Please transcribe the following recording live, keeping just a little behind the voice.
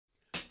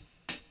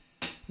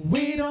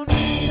We don't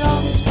need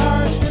all these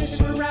cars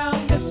racing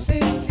around the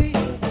city,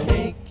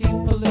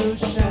 making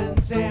pollution,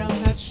 damn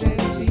that's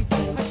shitty.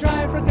 A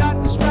driver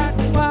got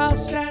distracted while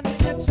sending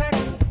a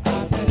text.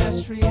 A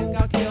pedestrian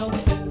got killed,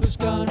 who's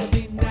gonna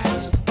be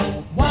next?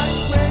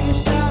 Watch where you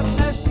step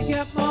lest you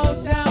get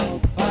mowed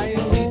down by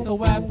a lethal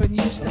weapon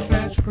used to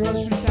fetch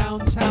groceries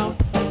downtown.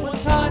 1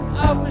 ton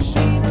of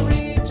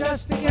machinery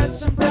just to get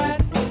some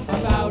bread.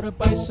 About a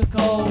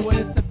bicycle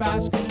with a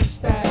basket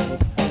instead.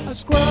 A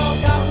squirrel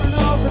got run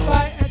over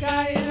by a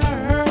guy in a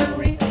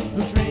hurry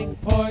who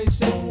drank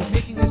poison,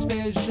 making his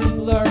vision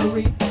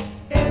blurry.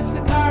 Is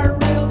a car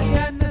really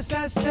a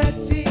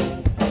necessity?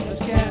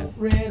 Let's get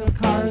rid of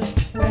cars,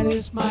 that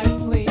is my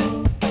plea.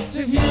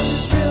 Do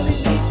humans really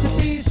need to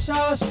be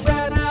so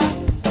spread out?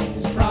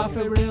 Is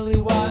profit really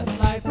what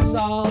life is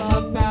all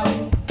about?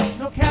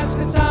 No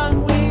caskets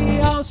on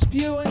wheels,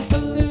 spewing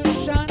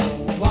pollution.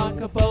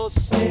 Walkable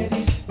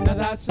cities, now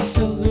that's a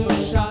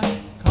solution.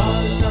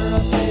 Cars are a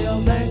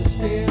failed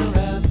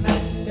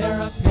experiment.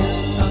 Their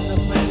appearance on the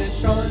planet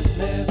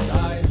short-lived,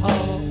 I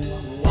hope.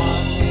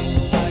 Walking,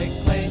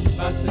 cycling,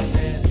 buses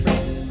and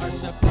trains are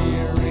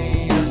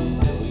superior.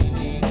 Do we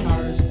need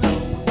cars? No.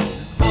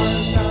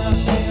 Cars are a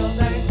failed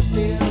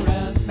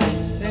experiment.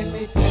 They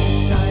may be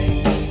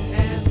shiny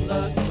and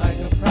look like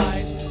a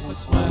prize, but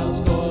smiles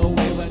go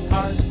away when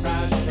cars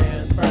crash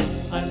and burn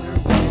under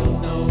wheels.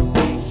 No,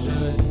 they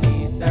should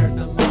meet their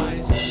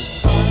demise.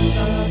 Cars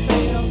are a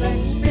failed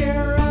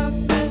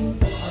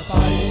experiment. Our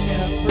bodies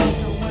get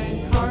broken when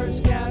cars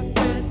get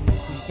bent.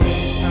 We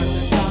gave cars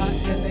a shot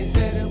and they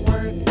didn't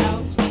work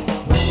out.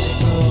 When they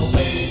go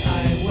away,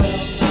 I will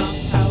knock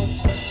out.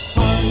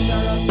 Cars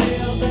are a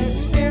failed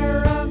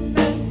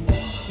experiment.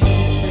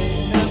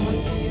 Keeping them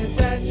would be a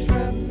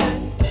detriment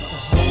to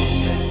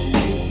health and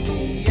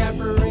safety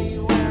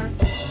everywhere.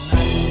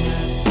 Imagine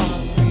less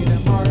concrete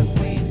and more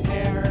clean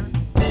air.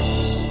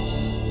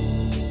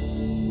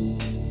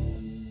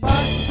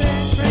 Buses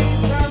and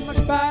trains are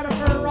much better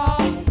for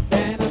all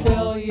than a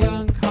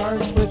billion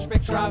cars which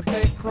make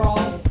traffic crawl.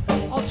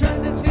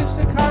 Alternatives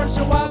to cars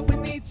are what we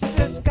need to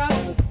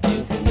discuss.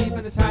 You can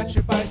even attach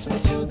your bicycle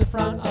to the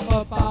front of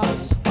a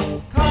bus.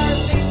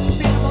 Cars ain't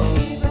sustainable,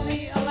 even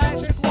the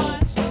electric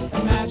ones.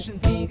 Imagine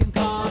vegan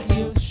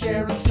communes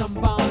sharing some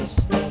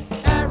buns.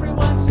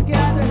 Everyone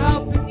together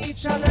helping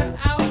each other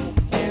out.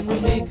 Can we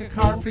make a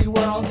car-free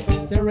world?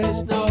 There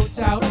is no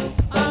doubt.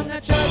 I'm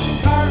not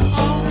judging car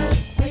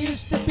owners, I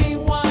used to be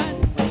one.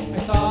 I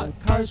thought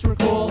cars were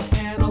cool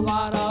and a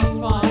lot of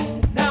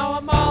fun. Now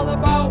I'm all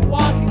about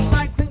walking,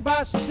 cycling,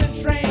 buses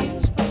and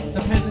trains.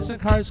 Dependence on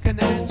cars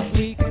can end,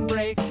 we can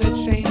break the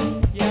chains.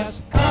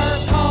 Yes, car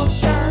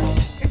culture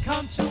can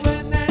come to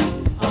an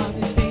end. On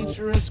these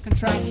dangerous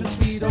contraptions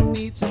we don't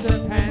need to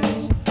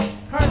depend.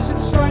 Cars are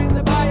destroying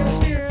the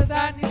biosphere,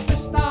 that needs to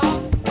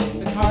stop.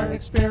 The car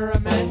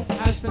experiment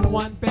has been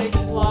one big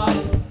flop.